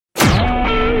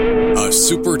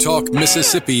SuperTalk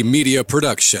Mississippi media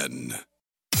production.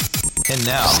 And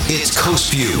now, it's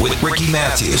Coast View with Ricky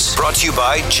Matthews. Brought to you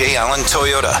by J. Allen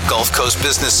Toyota, Gulf Coast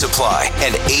Business Supply,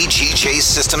 and AGJ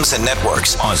Systems and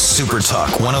Networks on SuperTalk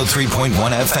 103.1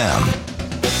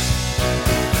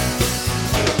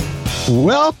 FM.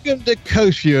 Welcome to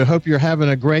Coast View. I hope you're having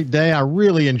a great day. I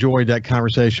really enjoyed that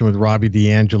conversation with Robbie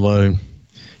D'Angelo.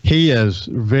 He is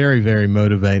very, very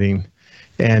motivating,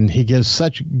 and he gives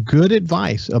such good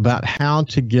advice about how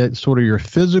to get sort of your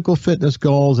physical fitness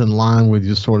goals in line with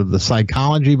just sort of the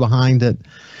psychology behind it.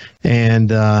 And,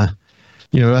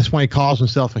 that's why he calls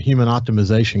himself a human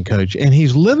optimization coach. And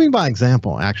he's living by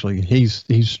example, actually.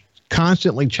 He's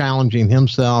constantly challenging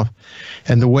himself,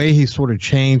 and the way he sort of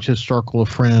changed his circle of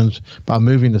friends by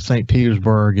moving to St.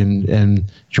 Petersburg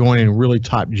and joining a really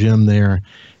top gym there.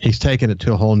 He's taken it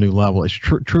to a whole new level. It's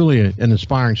truly an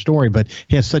inspiring story, but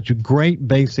he has such a great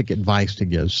basic advice to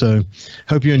give. So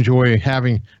hope you enjoy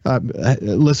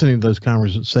listening to those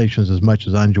conversations as much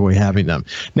as I enjoy having them.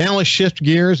 Now let's shift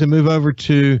gears and move over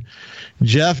to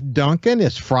Jeff Duncan.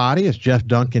 It's Friday. It's Jeff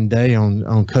Duncan Day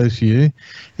on Coast View.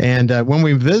 And when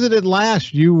we visited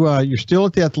last, you're still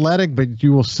at the Athletic, but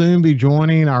you will soon be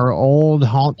joining our old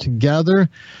haunt together,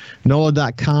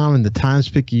 NOLA.com and the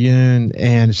Times-Picayune.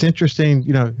 And it's interesting,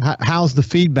 how's the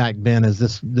feedback been as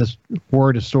this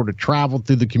word has sort of traveled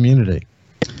through the community?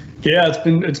 Yeah,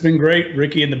 it's been great,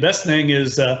 Ricky. And the best thing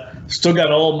is still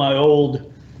got all my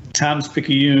old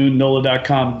Times-Picayune,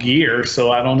 NOLA.com gear,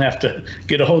 so I don't have to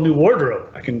get a whole new wardrobe.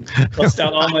 I can bust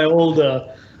out all my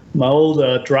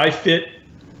old dry fit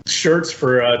shirts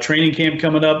for training camp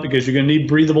coming up, because you're going to need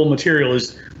breathable material.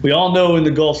 As we all know, in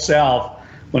the Gulf South,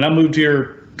 when I moved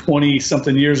here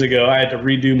 20-something years ago, I had to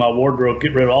redo my wardrobe,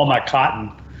 get rid of all my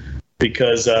cotton,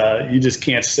 because you just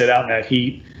can't sit out in that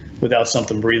heat without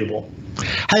something breathable.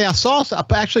 Hey, I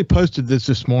actually posted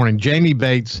this morning. Jamie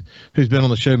Bates, who's been on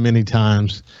the show many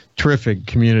times, terrific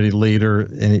community leader,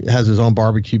 and he has his own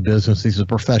barbecue business. He's a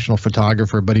professional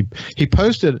photographer, but he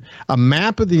posted a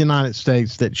map of the United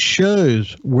States that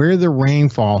shows where the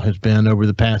rainfall has been over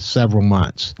the past several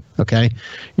months. Okay.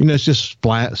 It's just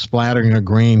splattering a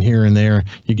green here and there.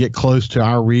 You get close to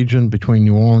our region between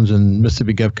New Orleans and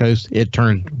Mississippi Gulf Coast, it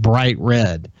turns bright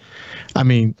red. I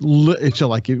mean, it's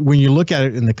like when you look at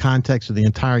it in the context of the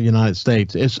entire United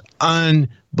States, it's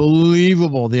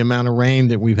unbelievable the amount of rain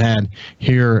that we've had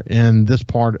here in this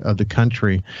part of the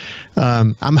country.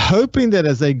 I'm hoping that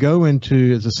as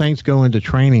the Saints go into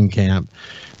training camp,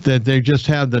 that they just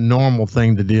have the normal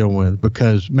thing to deal with,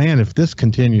 because, man, if this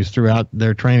continues throughout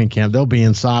their training camp, they'll be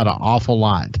inside an awful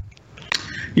lot.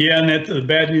 Yeah, and the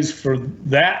bad news for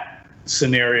that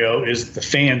scenario is the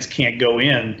fans can't go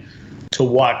in to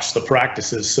watch the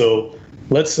practices. So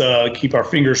let's keep our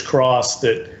fingers crossed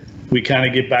that we kind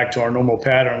of get back to our normal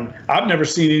pattern. I've never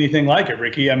seen anything like it,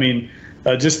 Ricky. I mean,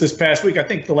 just this past week, I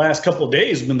think the last couple of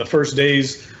days have been the first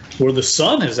days where the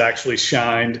sun has actually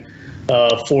shined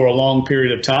for a long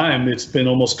period of time. It's been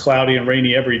almost cloudy and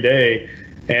rainy every day.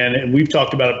 And we've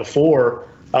talked about it before.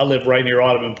 I live right near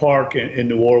Audubon Park in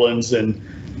New Orleans, and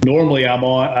normally I'm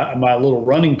on my little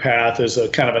running path is a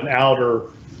kind of an outer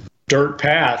dirt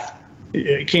path.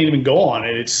 It can't even go on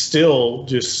it. It's still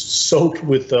just soaked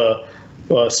with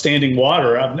standing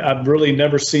water. I've really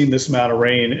never seen this amount of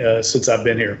rain since I've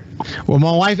been here. Well,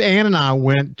 my wife Ann and I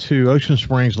went to Ocean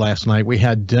Springs last night. We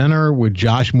had dinner with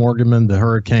Josh Morganman, the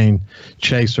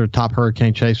top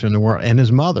hurricane chaser in the world, and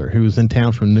his mother, who was in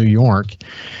town from New York.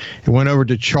 We went over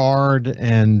to Chard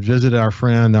and visited our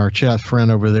chef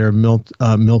friend over there,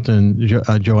 Milton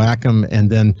Joachim, and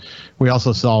then we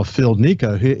also saw Phil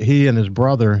Nico. He and his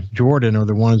brother Jordan are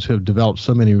the ones who have developed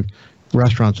so many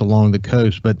restaurants along the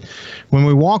coast. But when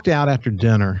we walked out after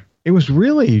dinner, it was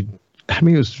really, it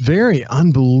was very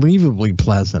unbelievably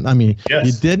pleasant. I mean, yes.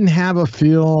 You didn't have a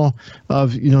feel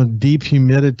of, deep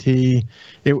humidity.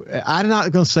 I'm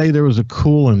not going to say there was a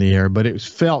cool in the air, but it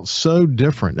felt so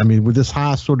different. I mean, with this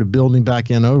high sort of building back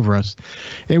in over us,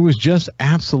 it was just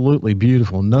absolutely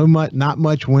beautiful. Not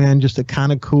much wind, just a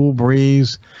kind of cool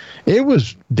breeze. It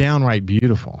was downright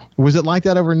beautiful. Was it like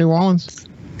that over in New Orleans?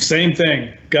 Same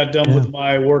thing. Got done with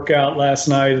my workout last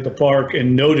night at the park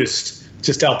and noticed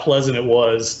just how pleasant it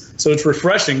was. So it's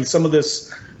refreshing. Some of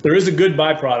this, there is a good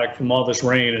byproduct from all this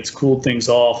rain. It's cooled things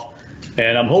off.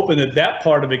 And I'm hoping that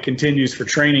part of it continues for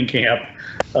training camp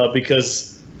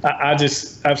because I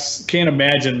can't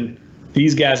imagine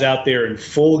these guys out there in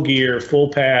full gear, full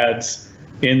pads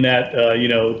in that,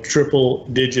 triple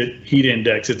digit heat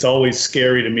index. It's always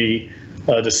scary to me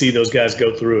to see those guys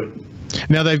go through it.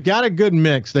 Now, they've got a good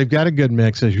mix.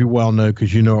 As you well know,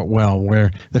 because you know it well,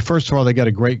 where first of all, they got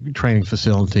a great training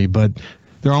facility, but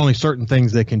there are only certain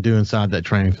things they can do inside that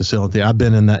training facility. I've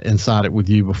been inside it with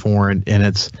you before, and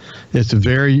it's a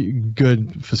very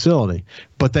good facility,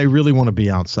 but they really want to be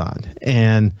outside.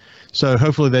 And so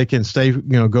hopefully they can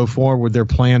go forward with their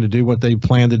plan to do what they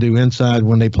plan to do inside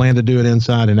when they plan to do it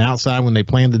inside, and outside when they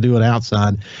plan to do it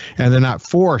outside. And they're not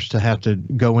forced to have to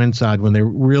go inside when they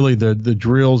really, the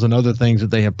drills and other things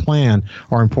that they have planned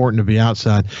are important to be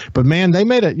outside. But man, they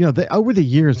made it, over the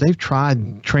years, they've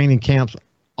tried training camps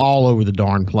all over the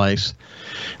darn place.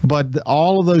 But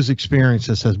all of those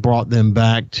experiences has brought them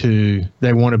back to,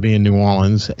 they want to be in New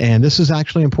Orleans. And this is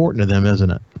actually important to them,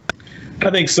 isn't it? I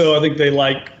think so. I think they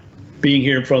like being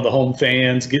here in front of the home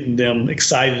fans, getting them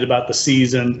excited about the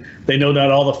season. They know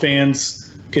not all the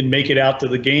fans can make it out to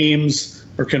the games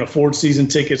or can afford season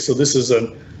tickets. So this is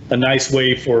a nice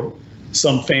way for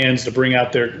some fans to bring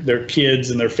out their kids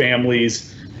and their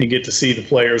families and get to see the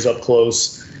players up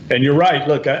close. And you're right.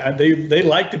 Look, they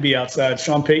like to be outside.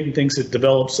 Sean Payton thinks it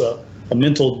develops a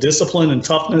mental discipline and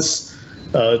toughness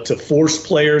to force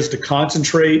players to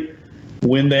concentrate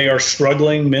when they are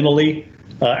struggling mentally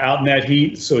out in that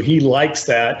heat. So he likes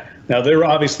that. Now, they're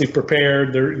obviously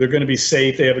prepared. They're going to be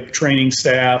safe. They have a training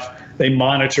staff. They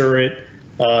monitor it.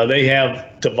 They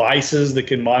have devices that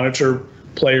can monitor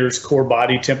players' core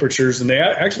body temperatures. And they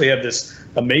actually have this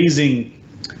amazing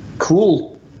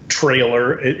cool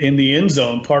trailer in the end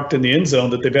zone, parked in the end zone,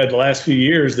 that they've had the last few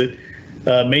years that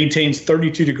maintains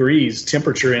 32 degrees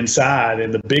temperature inside.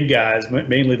 And the big guys,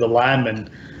 mainly the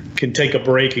linemen, can take a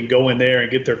break and go in there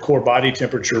and get their core body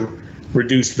temperature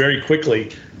reduced very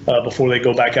quickly before they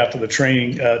go back out to the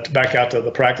training, back out to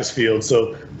the practice field.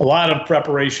 So a lot of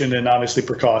preparation and obviously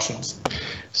precautions.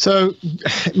 So,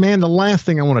 man, the last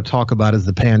thing I want to talk about is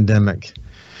the pandemic.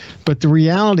 But the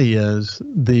reality is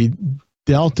the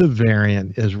Delta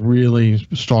variant is really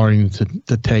starting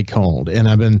to take hold. And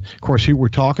of course, we're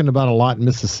talking about a lot in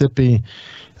Mississippi.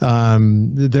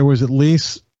 There was at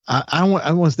least,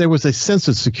 there was a sense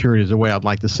of security is the way I'd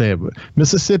like to say it. But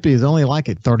Mississippi is only like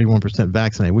at 31%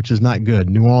 vaccinated, which is not good.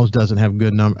 New Orleans doesn't have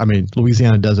good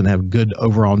Louisiana doesn't have good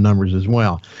overall numbers as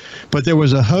well. But there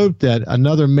was a hope that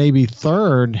another maybe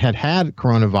third had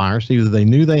coronavirus. Either they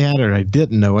knew they had it or they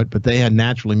didn't know it, but they had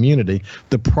natural immunity.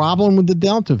 The problem with the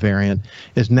Delta variant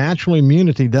is natural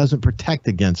immunity doesn't protect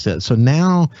against it. So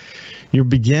now you're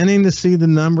beginning to see the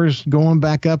numbers going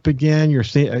back up again.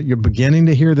 You're beginning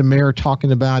to hear the mayor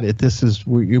talking about it. If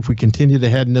we continue to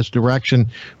head in this direction,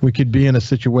 we could be in a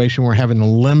situation where having to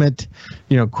limit,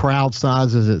 crowd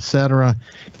sizes, et cetera.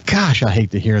 Gosh, I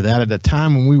hate to hear that at a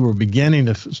time when we were beginning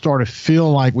to start to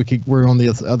feel like we're on the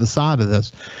other side of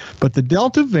this. But the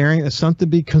Delta variant is something to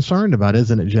be concerned about,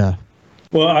 isn't it, Jeff?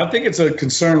 Well, I think it's a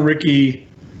concern, Ricky,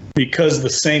 because the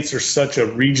Saints are such a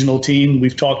regional team.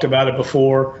 We've talked about it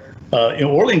before.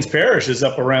 Orleans Parish is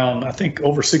up around, I think,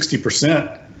 over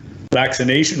 60%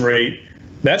 vaccination rate.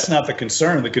 That's not the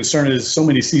concern. The concern is so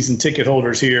many season ticket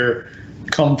holders here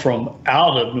come from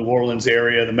out of New Orleans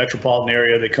area, the metropolitan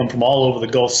area. They come from all over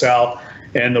the Gulf South,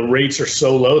 and the rates are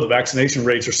so low. The vaccination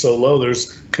rates are so low.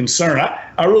 There's concern.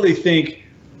 I really think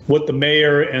what the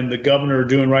mayor and the governor are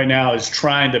doing right now is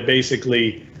trying to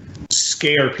basically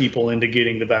scare people into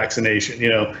getting the vaccination.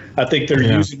 I think they're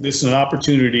using this as an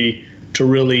opportunity to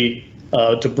really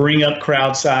to bring up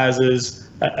crowd sizes.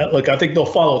 Look, I think they'll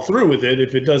follow through with it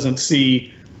if it doesn't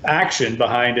see action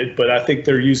behind it. But I think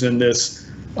they're using this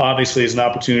obviously as an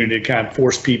opportunity to kind of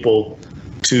force people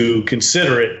to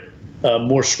consider it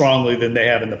more strongly than they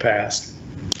have in the past.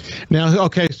 Now,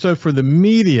 okay, so for the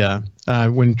media,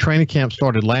 when training camp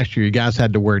started last year, you guys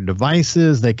had to wear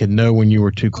devices. They could know when you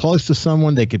were too close to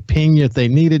someone. They could ping you if they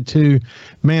needed to.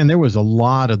 Man, there was a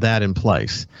lot of that in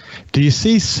place. Do you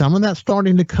see some of that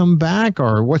starting to come back,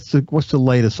 or what's the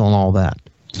latest on all that?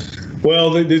 Well,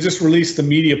 they just released the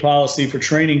media policy for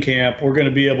training camp. We're going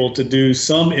to be able to do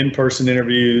some in-person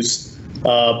interviews,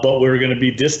 but we're going to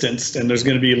be distanced, and there's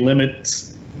going to be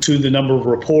limits to the number of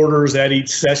reporters at each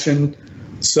session.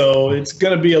 So it's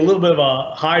going to be a little bit of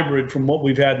a hybrid from what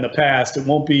we've had in the past. It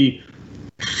won't be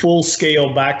full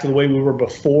scale back to the way we were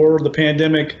before the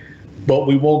pandemic, but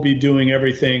we won't be doing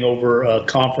everything over a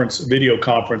video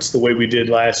conference the way we did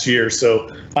last year.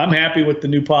 So I'm happy with the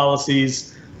new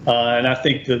policies. And I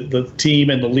think the team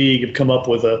and the league have come up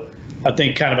with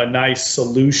kind of a nice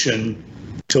solution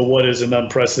to what is an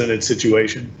unprecedented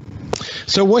situation.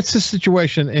 So what's the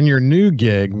situation in your new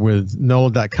gig with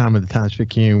NOLA.com at the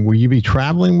Times-Picayune? Will you be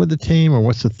traveling with the team, or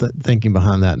what's the thinking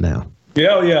behind that now?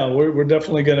 Yeah, we're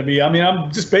definitely going to be.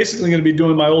 I'm just basically going to be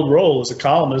doing my old role as a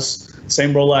columnist,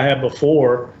 same role I had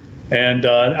before. And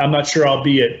I'm not sure I'll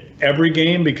be at every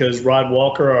game because Rod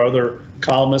Walker, our other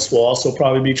columnist, will also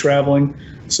probably be traveling.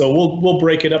 So we'll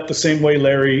break it up the same way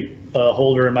Larry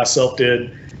Holder and myself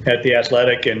did at the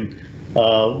Athletic, and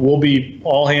we'll be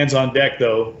all hands on deck.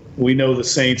 Though we know the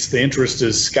Saints, the interest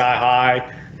is sky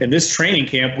high, and this training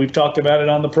camp, we've talked about it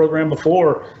on the program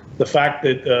before. The fact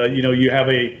that you have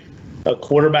a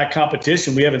quarterback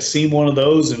competition, we haven't seen one of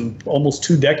those in almost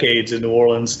 2 decades in New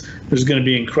Orleans. There's going to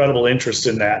be incredible interest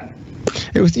in that.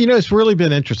 It's really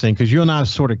been interesting because you and I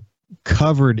sort of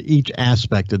covered each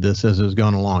aspect of this as it's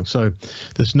gone along. So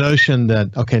this notion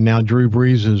that, okay, now Drew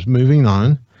Brees is moving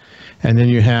on, and then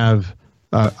you have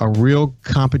a real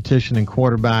competition in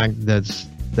quarterback that's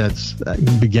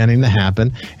beginning to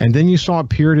happen. And then you saw a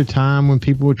period of time when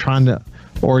people were trying to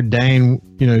ordain,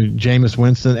 Jameis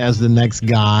Winston as the next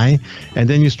guy. And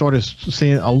then you started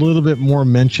seeing a little bit more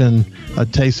mention of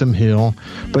Taysom Hill.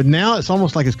 But now it's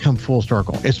almost like it's come full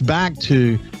circle. It's back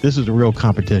to this is a real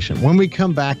competition. When we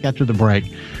come back after the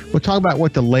break, we'll talk about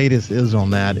what the latest is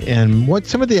on that and what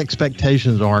some of the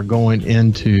expectations are going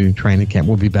into training camp.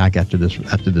 We'll be back after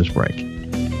this break.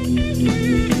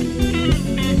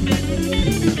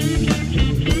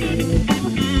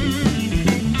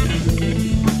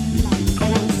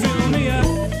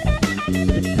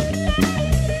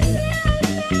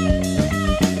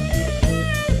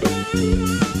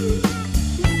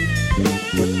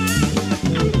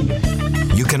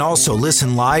 Also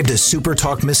listen live to Super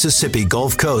Talk Mississippi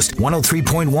Gulf Coast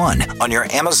 103.1 on your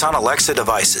Amazon Alexa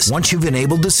devices. Once you've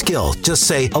enabled the skill, just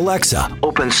say, Alexa,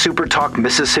 open Super Talk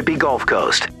Mississippi Gulf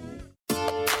Coast.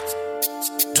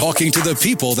 Talking to the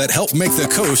people that help make the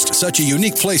coast such a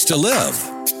unique place to live.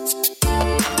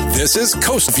 This is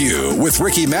Coast View with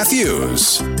Ricky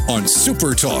Matthews on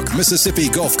Super Talk Mississippi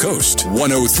Gulf Coast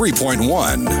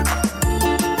 103.1.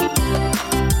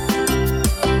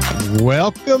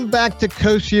 Welcome back to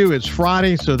Coast View. It's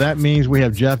Friday, so that means we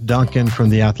have Jeff Duncan from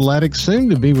The Athletic, soon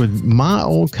to be with my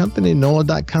old company,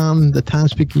 NOLA.com, the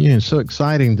Times-Picayune. So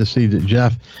exciting to see that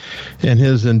Jeff and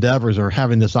his endeavors are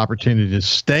having this opportunity to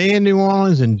stay in New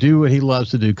Orleans and do what he loves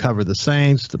to do, cover the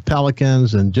Saints, the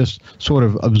Pelicans, and just sort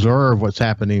of observe what's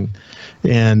happening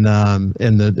in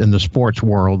the sports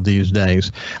world these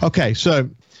days. Okay, so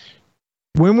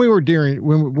when we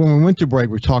went to break,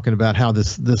 we were talking about how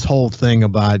this whole thing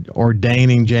about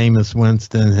ordaining Jameis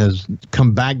Winston has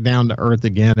come back down to earth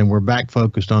again, and we're back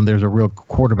focused on there's a real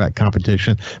quarterback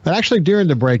competition. But actually, during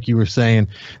the break, you were saying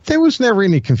there was never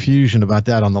any confusion about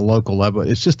that on the local level.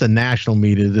 It's just the national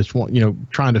media that's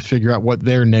trying to figure out what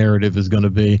their narrative is going to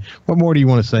be. What more do you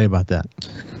want to say about that?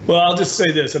 Well, I'll just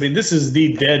say this. I mean, this is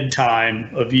the dead time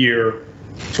of year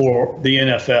for the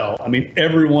NFL. I mean,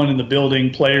 everyone in the building,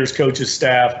 players, coaches,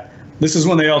 staff, this is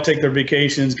when they all take their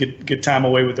vacations, get time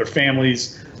away with their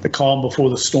families, the calm before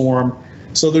the storm.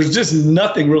 So there's just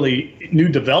nothing really new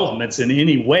developments in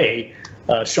any way.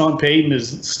 Sean Payton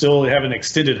is still having an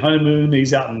extended honeymoon.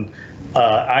 He's out in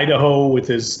Idaho with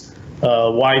his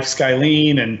wife,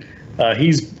 Skylene, and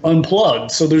he's unplugged.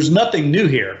 So there's nothing new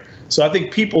here. So I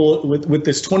think people with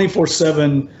this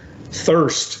 24/7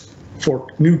 thirst for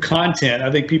new content, I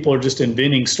think people are just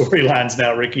inventing storylines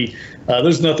now, Ricky.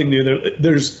 There's nothing new there.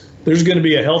 There's going to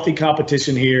be a healthy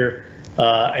competition here,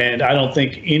 and I don't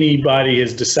think anybody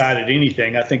has decided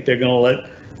anything. I think they're going to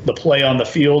let the play on the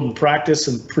field and practice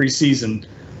and preseason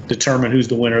determine who's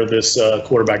the winner of this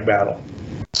quarterback battle.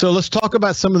 So let's talk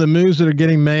about some of the moves that are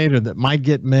getting made or that might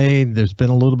get made. There's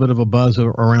been a little bit of a buzz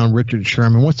around Richard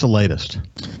Sherman. What's the latest?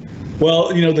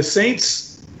 Well, the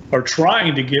Saints are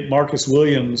trying to get Marcus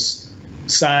Williams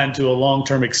signed to a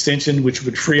long-term extension, which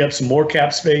would free up some more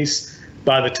cap space.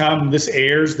 By the time this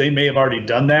airs, they may have already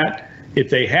done that. If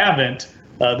they haven't,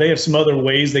 they have some other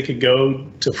ways they could go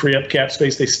to free up cap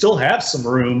space. They still have some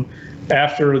room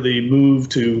after the move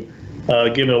to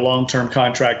give a long-term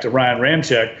contract to Ryan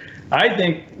Ramczyk. I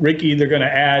think, Ricky, they're going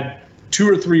to add 2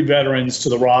 or 3 veterans to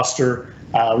the roster.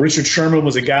 Richard Sherman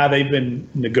was a guy they've been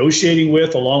negotiating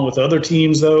with, along with other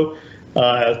teams, though.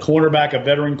 A cornerback, a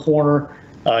veteran corner.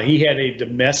 He had a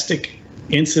domestic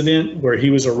incident where he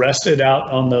was arrested out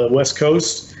on the West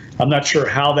Coast. I'm not sure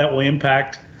how that will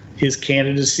impact his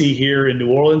candidacy here in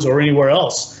New Orleans or anywhere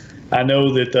else. I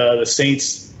know that the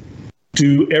Saints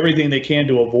do everything they can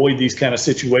to avoid these kind of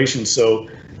situations, so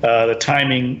the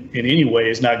timing in any way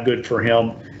is not good for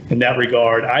him in that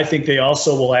regard. I think they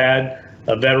also will add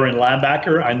a veteran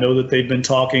linebacker. I know that they've been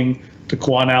talking to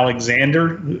Quan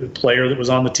Alexander, the player that was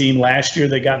on the team last year.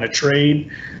 They got in a trade.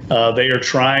 They are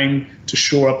trying to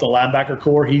shore up the linebacker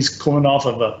core. He's coming off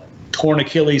of a torn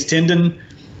Achilles tendon,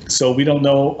 so we don't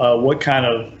know what kind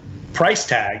of price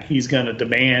tag he's going to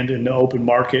demand in the open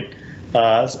market.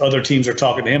 Other teams are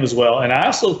talking to him as well. And I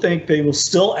also think they will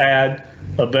still add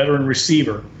a veteran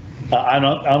receiver I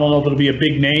don't know if it'll be a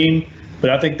big name, but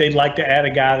I think they'd like to add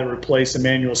a guy to replace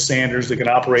Emmanuel Sanders that can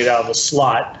operate out of the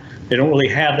slot. They don't really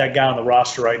have that guy on the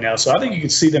roster right now. So I think you can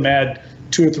see them add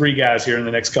 2 or 3 guys here in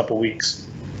the next couple of weeks.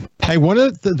 Hey, one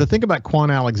of the thing about Quan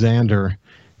Alexander,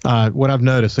 what I've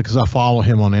noticed, because I follow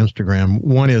him on Instagram,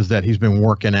 one is that he's been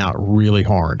working out really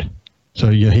hard. So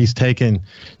he's taken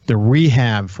the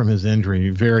rehab from his injury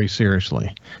very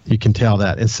seriously. You can tell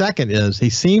that. And second is he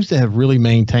seems to have really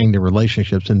maintained the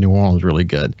relationships in New Orleans really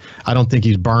good. I don't think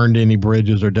he's burned any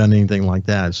bridges or done anything like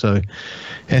that. So,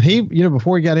 and he,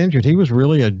 before he got injured, he was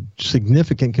really a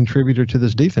significant contributor to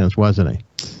this defense, wasn't he?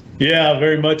 Yeah,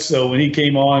 very much so. When he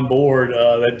came on board,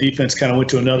 that defense kind of went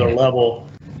to another level.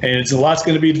 And it's a lot's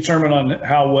going to be determined on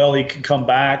how well he can come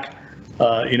back,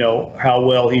 how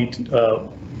well he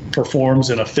performs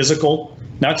in a physical,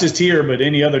 not just here, but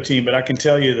any other team. But I can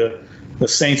tell you the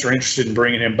Saints are interested in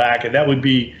bringing him back. And that would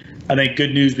be, I think,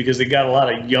 good news because they got a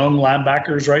lot of young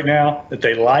linebackers right now that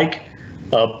they like,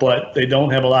 but they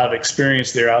don't have a lot of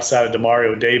experience there outside of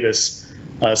Demario Davis.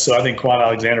 So I think Quan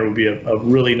Alexander would be a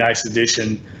really nice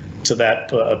addition to that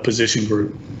position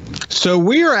group. So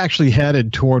we are actually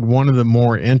headed toward one of the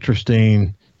more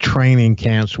interesting training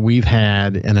camps we've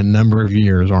had in a number of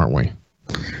years, aren't we?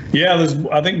 Yeah, there's,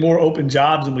 I think, more open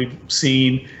jobs than we've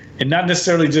seen, and not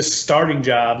necessarily just starting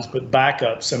jobs, but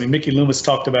backups. I mean, Mickey Loomis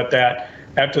talked about that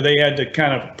after they had to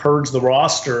kind of purge the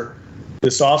roster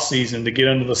this offseason to get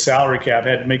under the salary cap,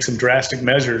 had to make some drastic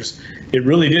measures. It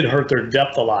really did hurt their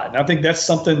depth a lot. And I think that's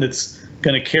something that's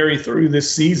going to carry through this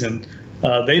season.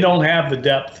 They don't have the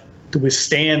depth to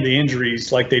withstand the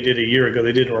injuries like they did a year ago.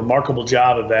 They did a remarkable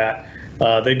job of that.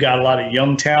 They've got a lot of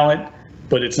young talent,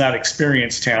 but it's not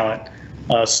experienced talent.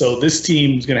 So this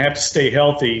team is going to have to stay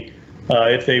healthy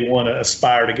if they want to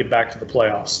aspire to get back to the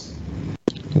playoffs.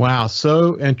 Wow,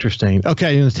 so interesting.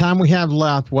 Okay, in the time we have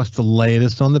left, what's the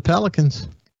latest on the Pelicans?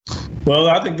 Well,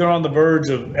 I think they're on the verge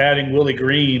of hiring Willie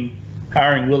Green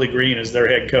as their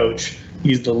head coach.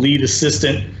 He's the lead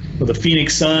assistant for the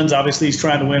Phoenix Suns. Obviously, he's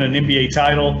trying to win an NBA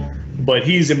title, but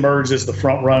he's emerged as the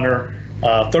front runner.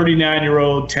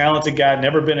 39-year-old, talented guy,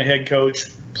 never been a head coach,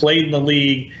 played in the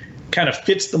league, kind of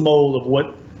fits the mold of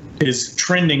what is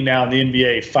trending now in the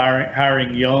NBA,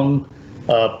 hiring young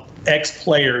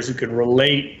ex-players who can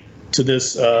relate to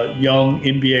this young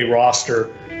NBA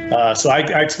roster. So I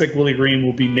expect Willie Green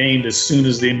will be named as soon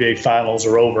as the NBA Finals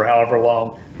are over, however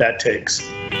long that takes.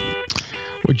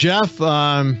 Well, Jeff,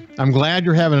 I'm glad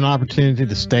you're having an opportunity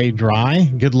to stay dry.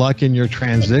 Good luck in your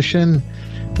transition.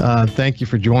 Thank you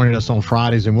for joining us on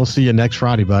Fridays, and we'll see you next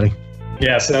Friday, buddy.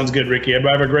 Yeah, sounds good, Ricky.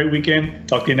 Everybody have a great weekend.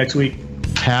 Talk to you next week.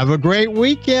 Have a great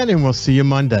weekend, and we'll see you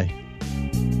Monday.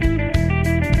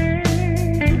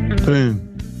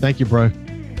 Boom. Thank you, bro.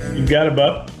 You got it,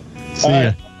 bub. See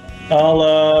ya.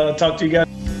 I'll talk to you guys.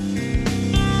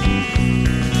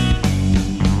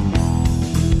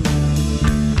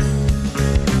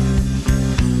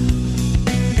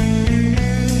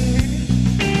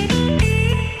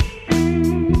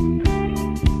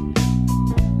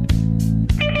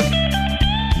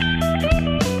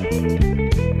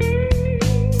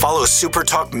 Follow Super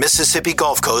Talk Mississippi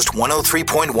Gulf Coast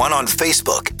 103.1 on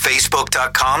Facebook.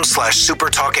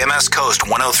 Facebook.com/SuperTalkMS Coast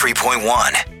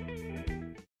 103.1.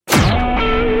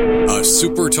 A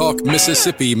Super Talk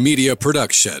Mississippi media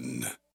production.